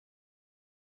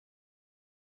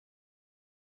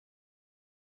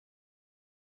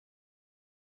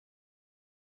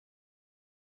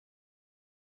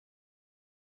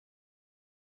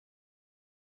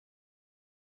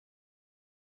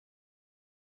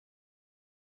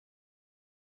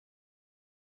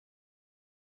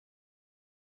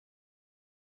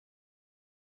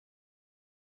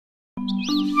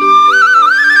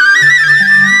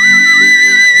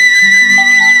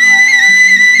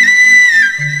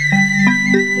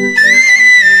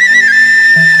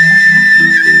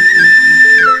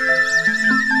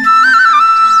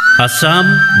Assam,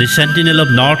 the sentinel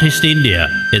of northeast India,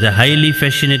 is a highly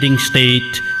fascinating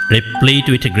state replete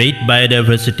with a great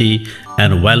biodiversity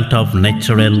and wealth of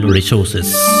natural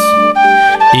resources.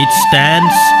 It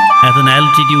stands at an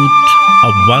altitude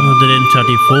of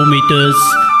 134 meters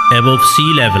above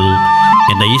sea level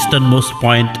in the easternmost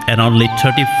point and only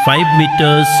 35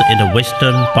 meters in the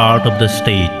western part of the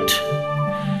state.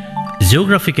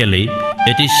 Geographically,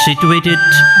 it is situated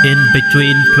in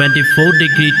between 24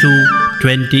 degree to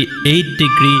 28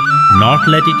 degree north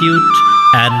latitude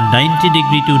and 90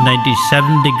 degree to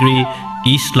 97 degree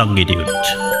east longitude.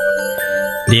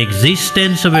 The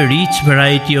existence of a rich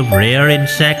variety of rare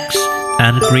insects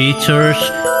and creatures,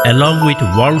 along with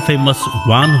world-famous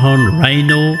one-horned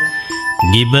rhino,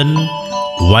 gibbon,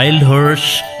 wild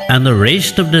horse, and the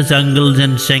rest of the jungles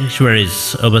and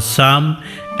sanctuaries of Assam,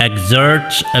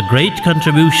 exerts a great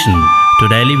contribution to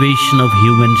the elevation of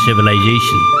human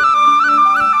civilization.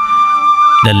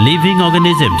 The living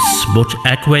organisms, both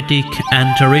aquatic and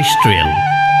terrestrial,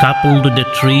 coupled with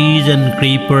the trees and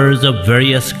creepers of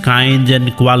various kinds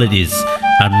and qualities,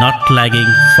 are not lagging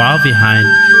far behind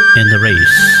in the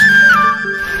race.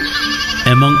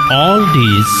 Among all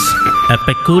these, a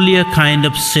peculiar kind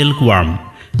of silkworm,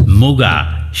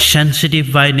 Muga,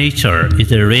 sensitive by nature,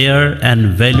 is a rare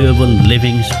and valuable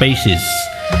living species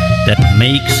that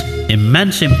makes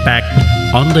immense impact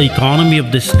on the economy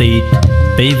of the state,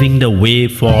 paving the way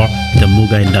for the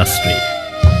Muga industry.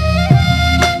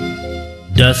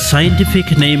 The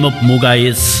scientific name of Muga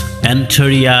is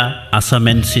Antheria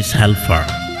assamensis helfer.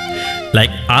 Like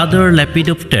other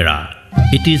Lepidoptera,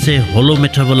 it is a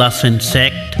holometabolous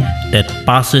insect that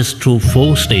passes through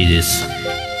 4 stages: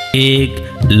 egg,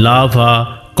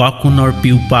 larva, cocoon or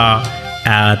pupa,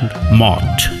 and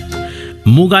moth.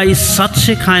 Muga is such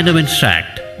a kind of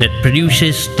insect that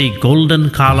produces the golden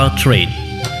color trait,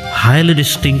 highly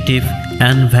distinctive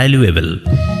and valuable.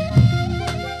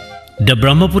 The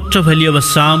Brahmaputra Valley of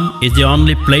Assam is the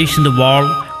only place in the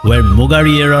world where Muga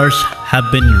rearers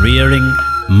have been rearing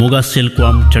Muga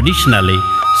silkworm traditionally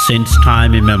since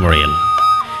time immemorial.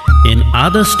 In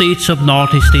other states of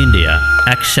northeast India,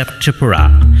 except Tripura,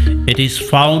 it is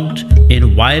found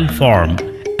in wild form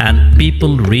and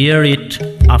people rear it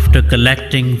after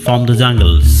collecting from the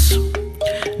jungles.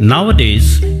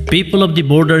 Nowadays, people of the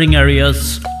bordering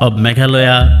areas of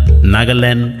Meghalaya,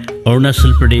 Nagaland,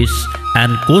 Arunachal Pradesh,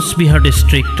 and Coast Bihar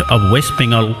district of West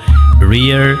Bengal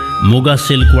rear Muga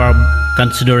silkworm,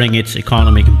 considering its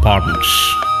economic importance.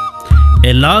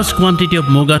 A large quantity of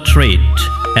Muga trait,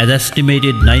 as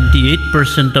estimated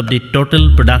 98% of the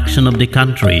total production of the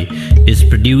country, is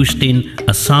produced in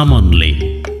Assam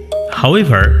only.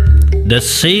 However, the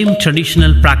same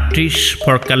traditional practice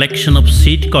for collection of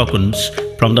seed cocoons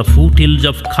from the foothills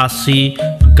of Khasi,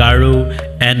 Garo,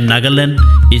 and Nagaland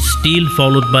is still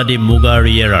followed by the Muga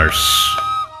rearers.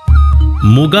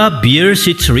 Muga bears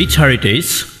its rich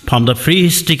heritage from the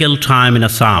prehistorical time in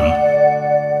Assam.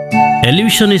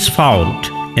 Allusion is found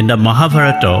in the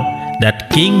Mahabharata that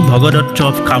King Bhagadatta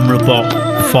of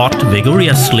Kamrupa fought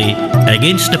vigorously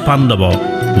against the Pandava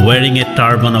wearing a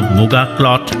turban of Muga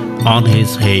cloth on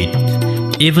his head.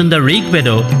 Even the Rig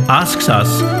Veda asks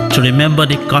us to remember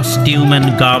the costume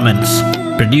and garments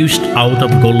produced out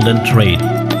of golden thread.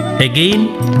 Again,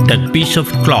 that piece of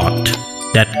cloth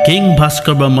that King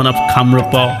Bhaskar Barman of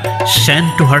Kamrupa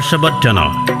sent to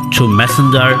Harshavardhana through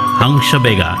messenger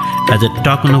Hangshabega as a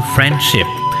token of friendship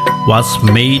was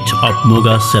made of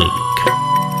Muga silk.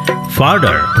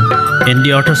 Further, in the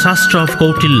Arthashastra of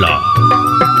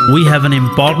Kautilya, we have an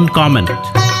important comment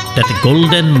that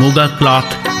golden Muga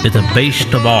cloth is the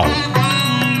best of all.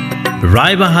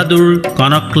 Rai Bahadur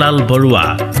Kanaklal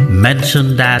Barua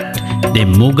mentioned that the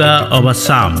Muga of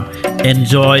Assam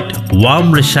enjoyed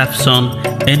warm reception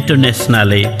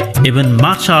internationally even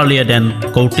much earlier than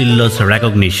Kautilya's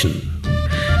recognition.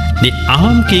 The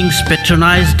Ahom kings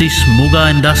patronized this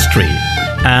Muga industry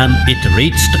and it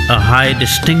reached a high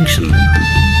distinction.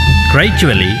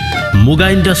 Gradually,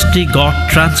 Muga industry got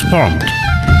transformed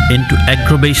into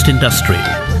agro-based industry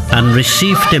and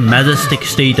received a majestic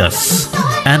status,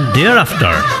 and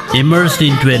thereafter emerged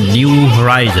into a new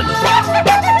horizon.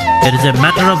 It is a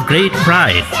matter of great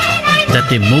pride that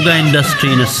the Muga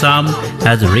industry in Assam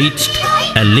has reached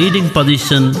a leading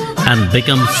position and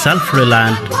become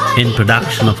self-reliant in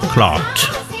production of cloth.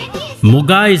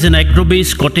 Muga is an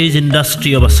agro-based cottage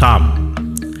industry of Assam.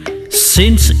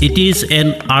 Since it is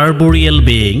an arboreal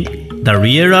being, the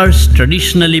rearers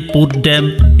traditionally put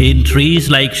them in trees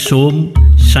like Som,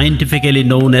 scientifically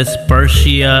known as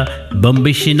Persia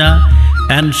bombycina,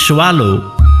 and Sualu,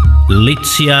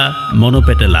 Litsea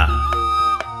monopetala.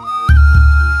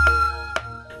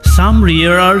 Some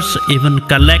rearers even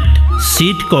collect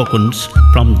seed cocoons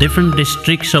from different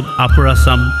districts of Upper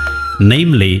Assam,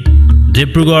 namely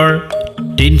Dibrugarh,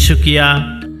 Tinsukia,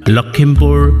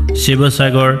 Lakhimpur,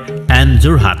 Sivasagar and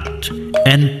Jorhat,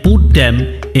 and put them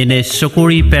in a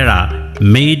sokori pera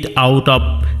made out of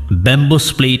bamboo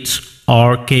splits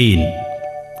or cane.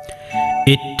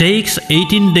 It takes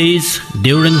 18 days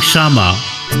during summer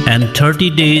and 30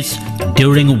 days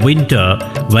during winter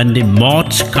when the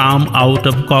moths come out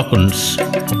of cocoons,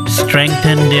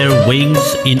 strengthen their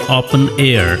wings in open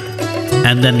air,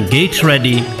 and then get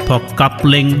ready for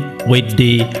coupling with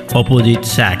the opposite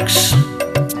sex.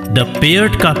 The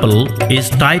paired couple is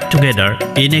tied together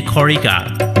in a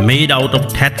khorika made out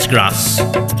of thatch grass,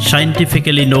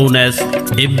 scientifically known as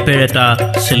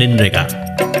Imperata cylindrica.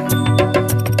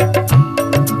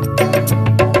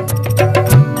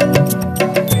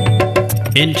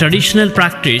 In traditional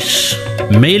practice,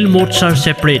 male moths are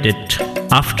separated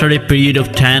after a period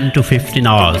of 10 to 15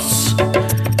 hours.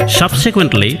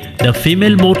 Subsequently, the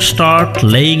female moths start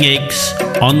laying eggs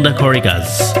on the khorikas.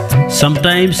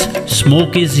 Sometimes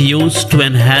smoke is used to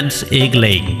enhance egg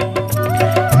laying.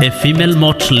 A female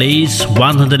moth lays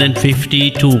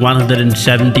 150 to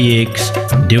 170 eggs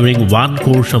during one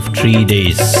course of 3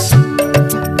 days.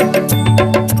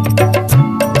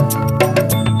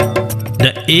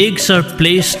 The eggs are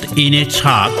placed in a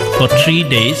chak for 3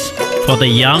 days for the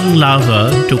young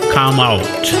larvae to come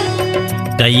out.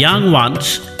 The young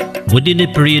ones, within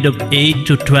a period of 8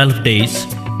 to 12 days,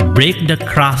 break the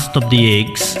crust of the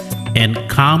eggs and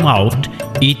come out,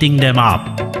 eating them up.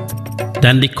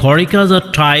 Then the khorikas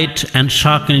are tied and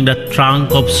stuck in the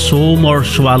trunk of som or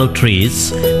sualu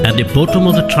trees, and the bottom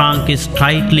of the trunk is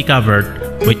tightly covered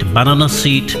with banana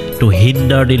seed to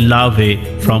hinder the larvae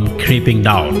from creeping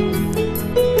down.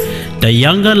 The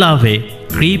younger larvae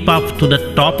creep up to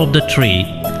the top of the tree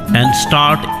and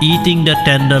start eating the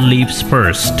tender leaves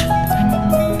first.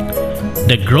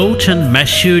 The growth and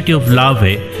maturity of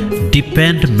larvae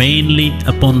depend mainly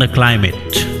upon the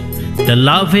climate. The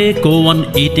larvae go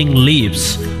on eating leaves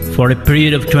for a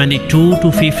period of 22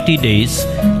 to 50 days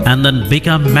and then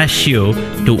become mature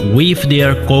to weave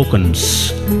their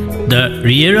cocoons. The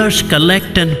rearers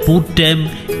collect and put them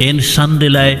in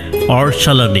sandilai or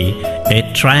chalani,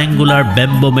 a triangular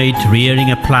bamboo-made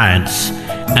rearing appliance,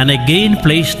 and again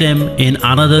place them in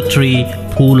another tree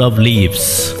full of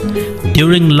leaves.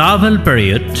 During larval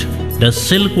period, the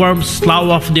silkworms slough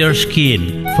off their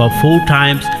skin for 4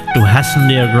 times to hasten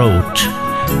their growth.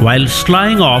 While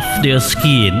sloughing off their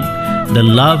skin, the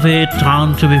larvae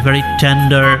turn to be very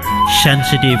tender,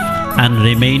 sensitive, and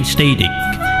remain static.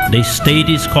 This state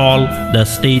is called the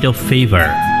state of fever.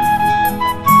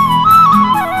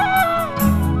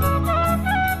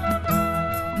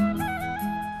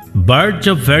 Birds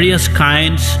of various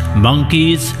kinds,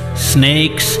 monkeys,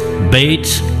 snakes,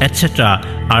 bats, etc.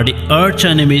 are the arch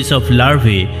enemies of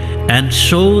larvae, and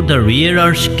so the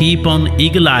rearers keep on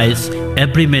eagle eyes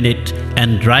every minute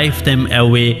and drive them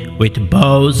away with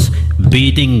bows,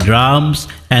 beating drums,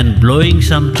 and blowing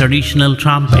some traditional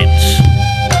trumpets.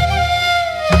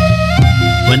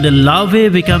 When the larvae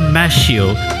become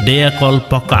mature, they are called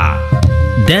poka.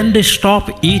 Then they stop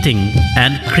eating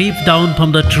and creep down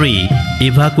from the tree,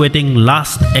 evacuating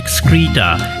last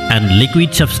excreta and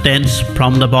liquid substance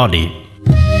from the body.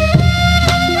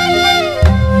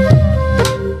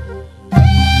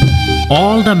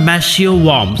 All the mature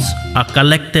worms are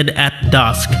collected at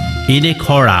dusk in a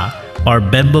khora or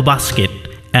bamboo basket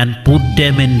and put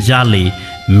them in jali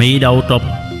made out of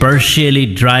partially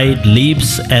dried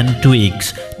leaves and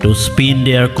twigs to spin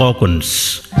their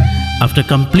cocoons. After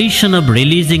completion of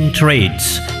releasing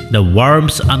threads, the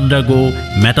worms undergo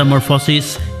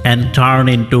metamorphosis and turn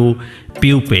into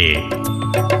pupae.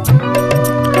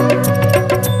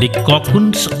 The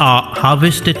cocoons are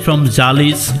harvested from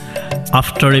jalis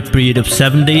after a period of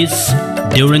 7 days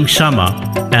during summer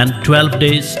and 12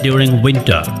 days during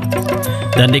winter.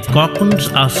 Then the cocoons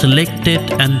are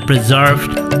selected and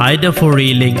preserved either for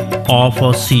reeling or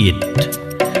for seed.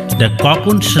 The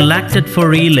cocoons selected for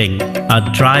reeling are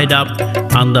dried up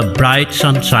under bright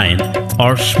sunshine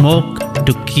or smoke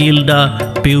to kill the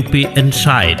pupae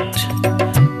inside.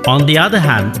 On the other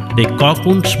hand, the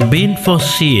cocoons meant for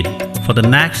seed for the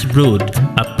next brood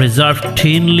are preserved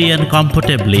thinly and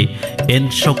comfortably in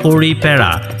sokori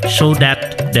pera so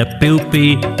that the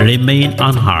pupae remain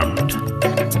unharmed.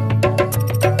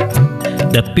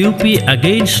 The pupae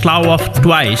again slough off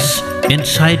twice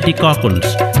inside the cocoons,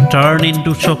 turn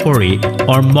into sokori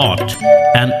or moth,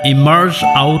 and emerge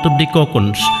out of the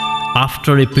cocoons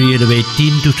after a period of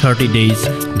 18 to 30 days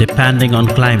depending on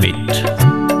climate.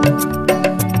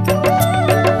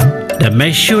 The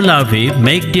Machilus larvae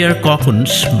make their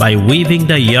cocoons by weaving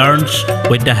the yarns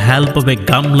with the help of a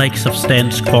gum-like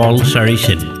substance called saris.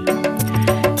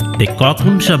 The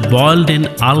cocoons are boiled in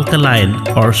alkaline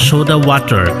or soda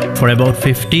water for about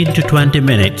 15 to 20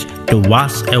 minutes to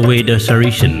wash away the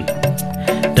saris.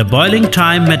 The boiling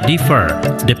time may differ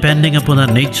depending upon the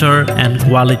nature and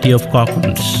quality of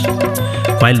cocoons.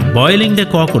 While boiling the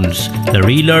cocoons, the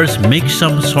reelers mix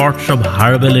some sorts of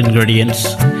herbal ingredients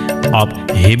of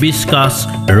Hibiscus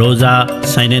rosa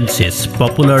sinensis,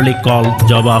 popularly called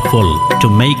Java full, to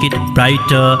make it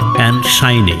brighter and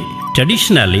shiny.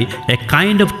 Traditionally, a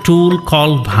kind of tool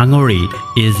called bhangori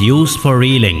is used for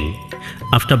reeling.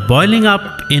 After boiling up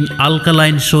in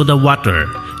alkaline soda water,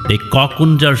 the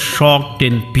cocoons are soaked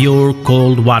in pure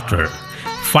cold water.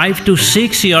 5 to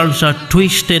 6 yarns are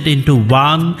twisted into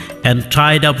one and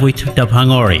tied up with the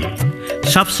bhangori.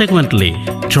 Subsequently,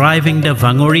 driving the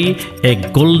bhangori, a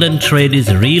golden thread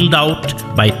is reeled out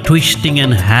by twisting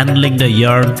and handling the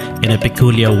yarn in a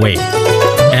peculiar way.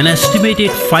 An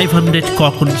estimated 500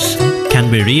 cocoons can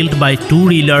be reeled by 2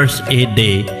 reelers a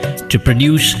day to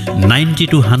produce 90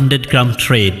 to 100 gram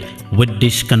thread with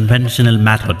this conventional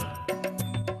method.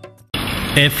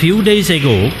 A few days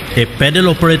ago, a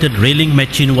pedal-operated reeling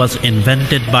machine was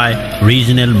invented by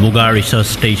Regional Muga Research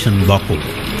Station, Boku.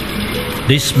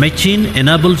 This machine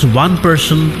enables one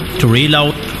person to reel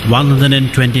out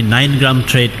 129 gram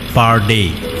thread per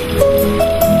day.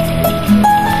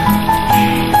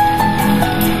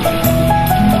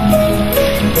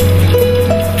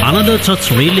 Another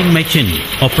such reeling machine,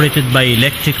 operated by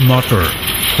electric motor,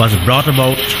 was brought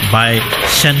about by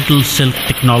Central Silk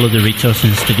Technology Research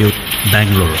Institute,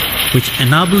 Bangalore, which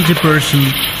enables a person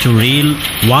to reel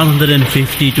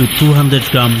 150 to 200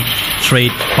 gram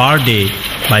thread per day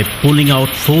by pulling out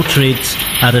 4 threads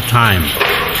at a time.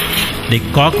 The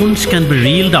cocoons can be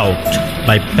reeled out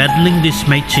by pedaling this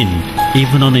machine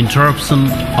even on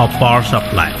interruption of power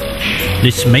supply.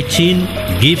 This machine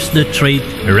gives the thread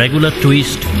a regular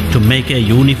twist to make a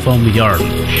uniform yarn.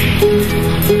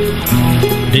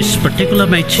 This particular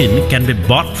machine can be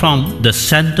bought from the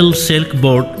Central Silk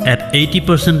Board at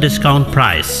 80% discount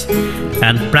price,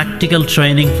 and practical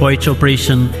training for its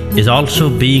operation is also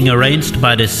being arranged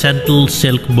by the Central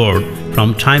Silk Board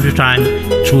from time to time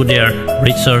through their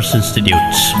research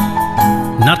institutes.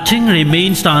 Nothing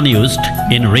remains unused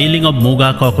in reeling of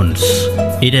Muga cocoons.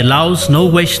 It allows no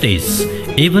wastage.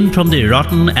 Even from the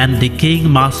rotten and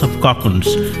decaying mass of cocoons,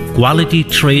 quality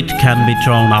thread can be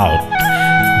drawn out.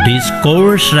 These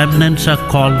coarse remnants are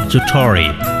called jutori.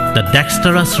 The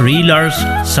dexterous reelers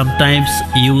sometimes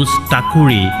use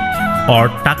takuri or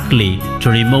takli to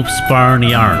remove spun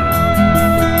yarn.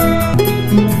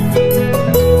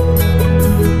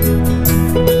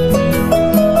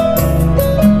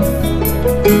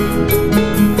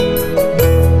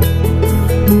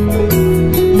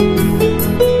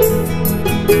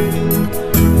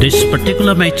 This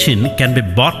particular machine can be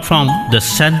bought from the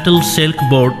Central Silk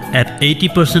Board at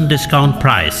 80% discount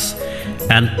price,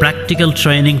 and practical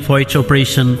training for its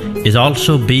operation is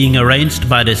also being arranged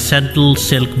by the Central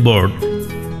Silk Board.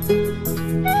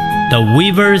 The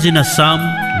weavers in Assam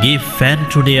give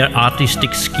vent to their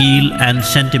artistic skill and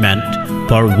sentiment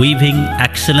for weaving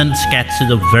excellent sketches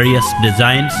of various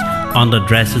designs on the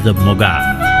dresses of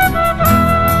Muga.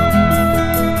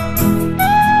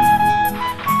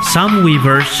 Some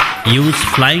weavers use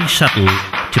flying shuttle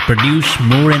to produce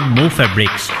more and more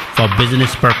fabrics for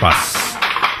business purpose.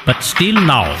 But still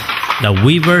now, the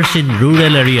weavers in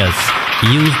rural areas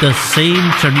use the same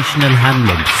traditional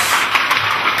handlooms.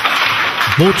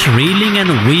 Both reeling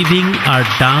and weaving are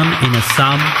done in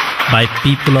Assam by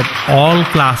people of all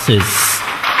classes,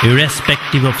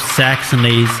 irrespective of sex and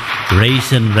age,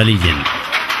 race and religion.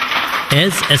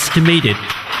 As estimated,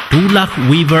 2 lakh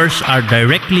weavers are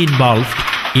directly involved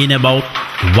in about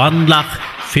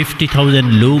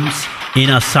 1,50,000 looms in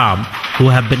Assam, who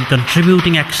have been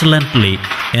contributing excellently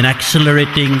in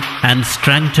accelerating and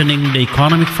strengthening the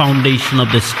economic foundation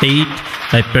of the state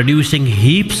by producing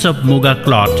heaps of Muga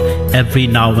cloth every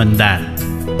now and then.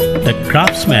 The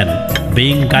craftsmen,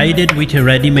 being guided with a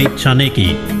ready-made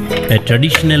chaneki, a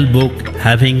traditional book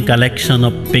having collection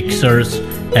of pictures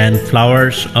and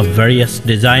flowers of various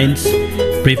designs,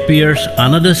 prepares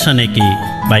another chaneki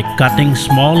by cutting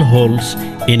small holes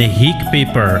in a hick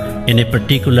paper in a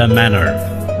particular manner.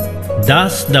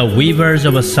 Thus, the weavers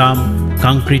of Assam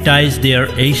concretize their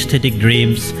aesthetic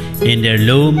dreams in their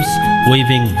looms,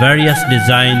 weaving various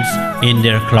designs in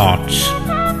their cloths.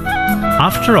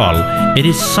 After all, it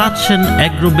is such an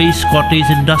agro-based cottage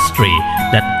industry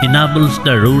that enables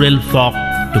the rural folk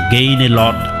to gain a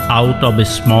lot out of a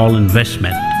small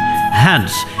investment.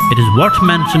 Hence, it is worth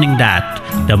mentioning that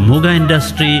the Muga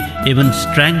industry even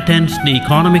strengthens the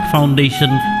economic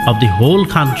foundation of the whole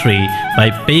country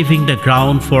by paving the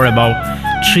ground for about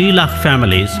 3 lakh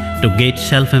families to get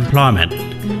self-employment.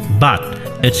 But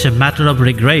it's a matter of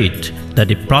regret that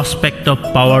the prospect of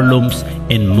power looms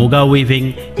in Muga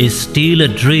weaving is still a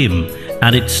dream,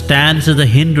 and it stands as a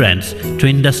hindrance to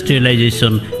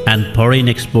industrialization and foreign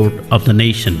export of the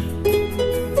nation.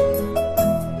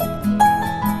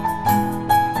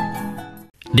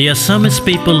 The Assamese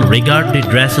people regard the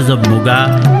dresses of Muga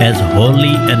as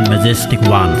holy and majestic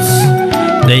ones.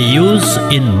 They use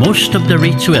in most of the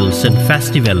rituals and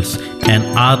festivals and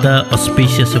other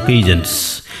auspicious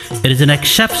occasions. It is an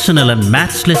exceptional and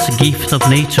matchless gift of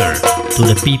nature to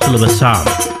the people of Assam.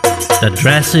 The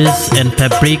dresses and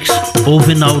fabrics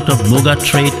woven out of Muga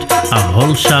thread are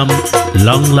wholesome,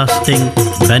 long-lasting,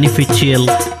 beneficial,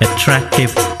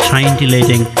 attractive,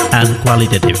 scintillating, and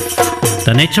qualitative.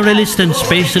 The naturalist and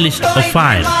specialist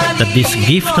opine that this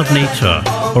gift of nature,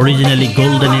 originally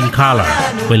golden in color,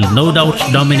 will no doubt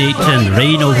dominate and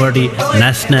reign over the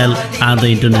national and the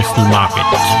international market.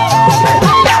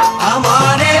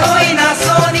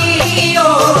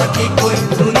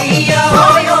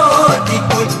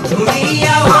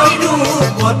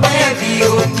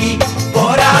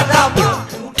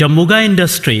 The Muga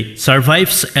industry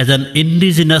survives as an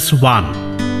indigenous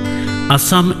one.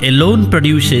 Assam alone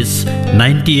produces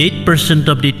 98%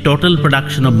 of the total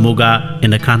production of Muga in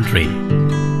the country.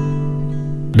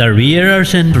 The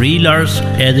rearers and reelers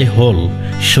as a whole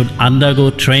should undergo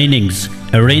trainings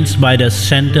arranged by the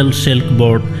Central Silk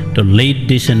Board to lead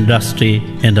this industry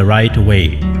in the right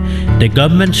way. The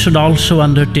government should also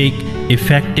undertake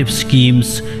effective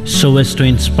schemes so as to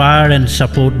inspire and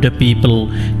support the people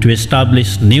to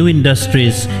establish new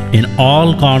industries in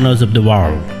all corners of the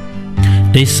world.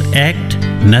 This act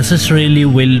necessarily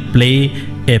will play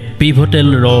a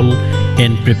pivotal role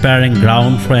in preparing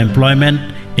ground for employment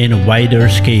in a wider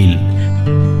scale.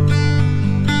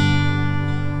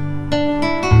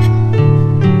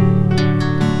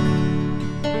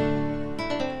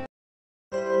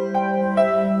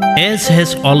 As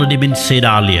has already been said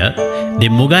earlier, the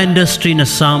Muga industry in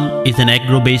Assam is an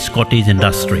agro-based cottage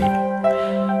industry.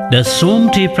 The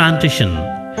Som tea plantation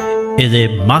is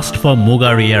a must for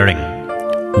Muga rearing.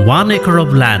 1 acre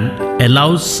of land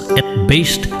allows at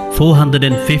best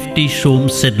 450 Som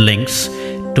seedlings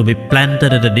to be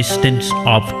planted at a distance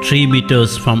of 3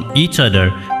 meters from each other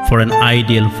for an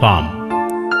ideal farm.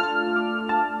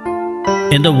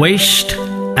 In the west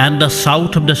and the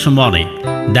south of the Somoni,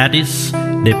 that is,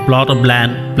 the plot of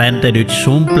land planted with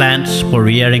Som plants for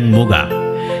rearing Muga,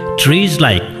 trees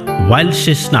like wild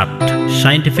chestnut,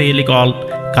 scientifically called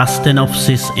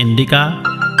Castanopsis indica,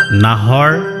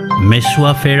 Nahor,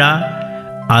 Mesua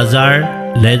fera, Azar,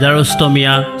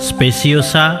 Lazarostomia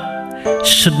speciosa,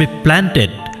 should be planted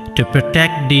to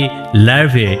protect the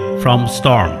larvae from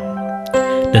storm.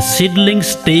 The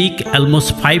seedlings take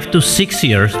almost 5 to 6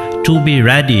 years to be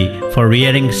ready for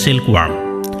rearing silkworm.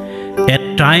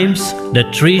 At times, the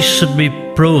tree should be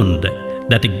pruned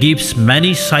that it gives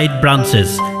many side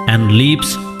branches and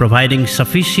leaves, providing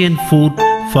sufficient food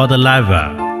for the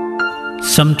larvae.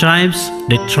 Sometimes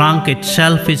the trunk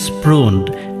itself is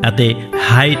pruned at the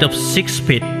height of 6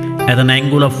 feet at an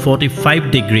angle of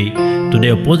 45 degrees to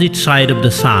the opposite side of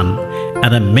the sun,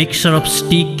 and a mixture of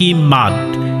sticky mud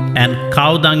and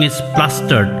cow dung is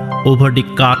plastered over the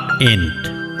cut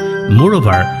end.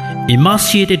 Moreover,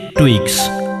 emaciated twigs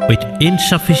with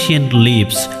insufficient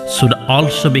leaves should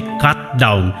also be cut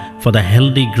down for the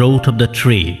healthy growth of the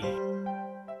tree.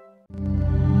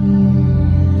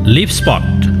 Leaf spot.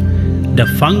 The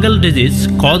fungal disease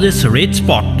causes red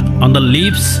spot on the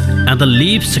leaves, and the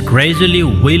leaves gradually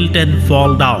wilt and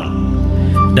fall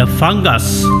down. The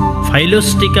fungus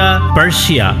Phylostica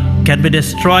persea can be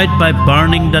destroyed by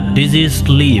burning the diseased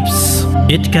leaves.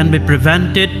 It can be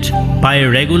prevented by a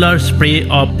regular spray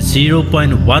of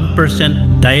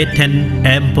 0.1% diethane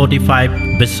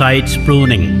M45 besides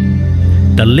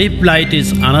pruning. The leaf blight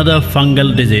is another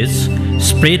fungal disease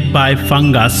spread by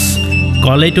fungus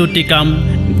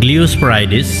Coletoticum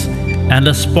gliosporidis, and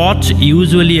the spots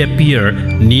usually appear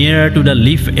nearer to the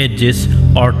leaf edges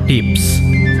or tips.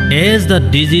 As the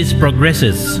disease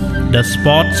progresses, the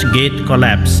spots get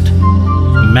collapsed,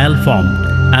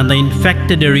 malformed, and the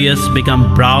infected areas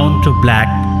become brown to black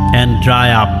and dry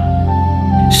up.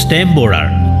 Stem borer.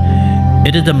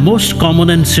 It is the most common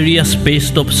and serious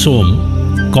pest of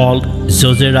Som, called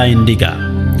Zozera indica.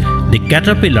 The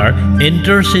caterpillar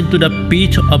enters into the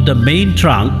pith of the main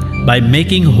trunk by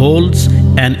making holes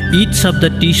and eats up the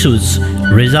tissues,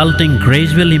 resulting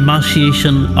gradual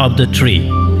emaciation of the tree.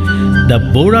 The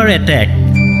borer attack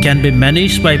can be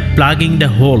managed by plugging the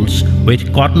holes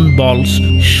with cotton balls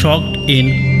soaked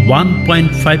in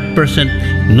 1.5%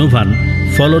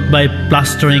 Nuvan, followed by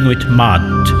plastering with mud.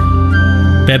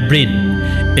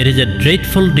 Pebrine. It is a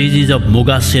dreadful disease of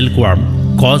Muga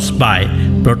silkworm caused by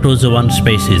protozoan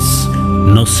species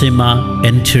Nosema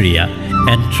enteria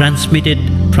and transmitted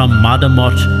from mother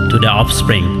moth to the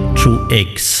offspring through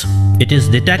eggs. It is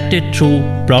detected through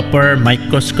proper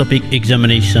microscopic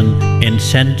examination in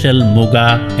Central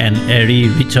Muga and Eri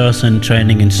Research and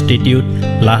Training Institute,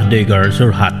 Lahdegar,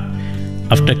 Jorhat.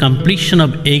 After completion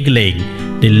of egg laying,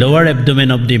 the lower abdomen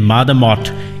of the mother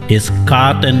moth is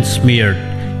cut and smeared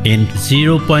in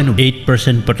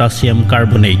 0.8% potassium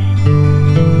carbonate.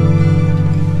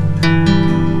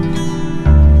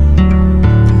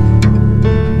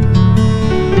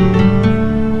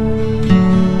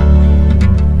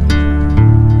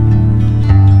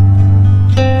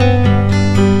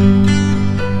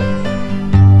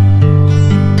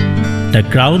 The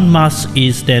ground mass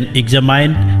is then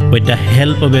examined with the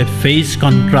help of a phase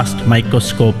contrast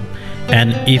microscope,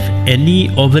 and if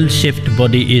any oval-shaped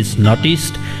body is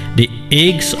noticed, the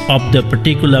eggs of the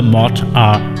particular moth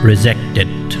are rejected.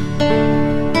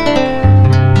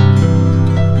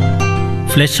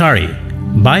 Flechery.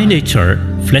 By nature,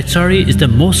 flechery is the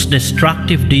most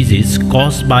destructive disease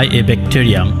caused by a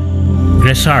bacterium,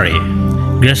 Grassari.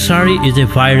 Grassari is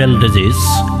a viral disease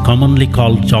commonly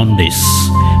called jaundice,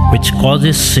 which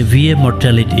causes severe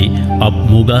mortality of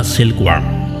Muga silkworm.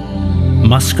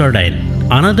 Muscardine,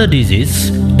 another disease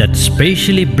that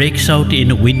specially breaks out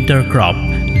in winter crop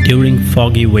during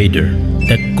foggy weather.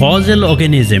 The causal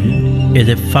organism is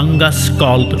a fungus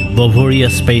called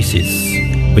Bovaria species,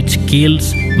 which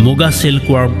kills Muga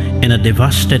silkworm in a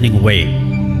devastating way.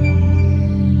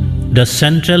 The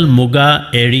Central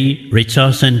Muga Eri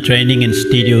Research and Training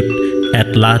Institute at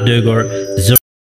Lahdegar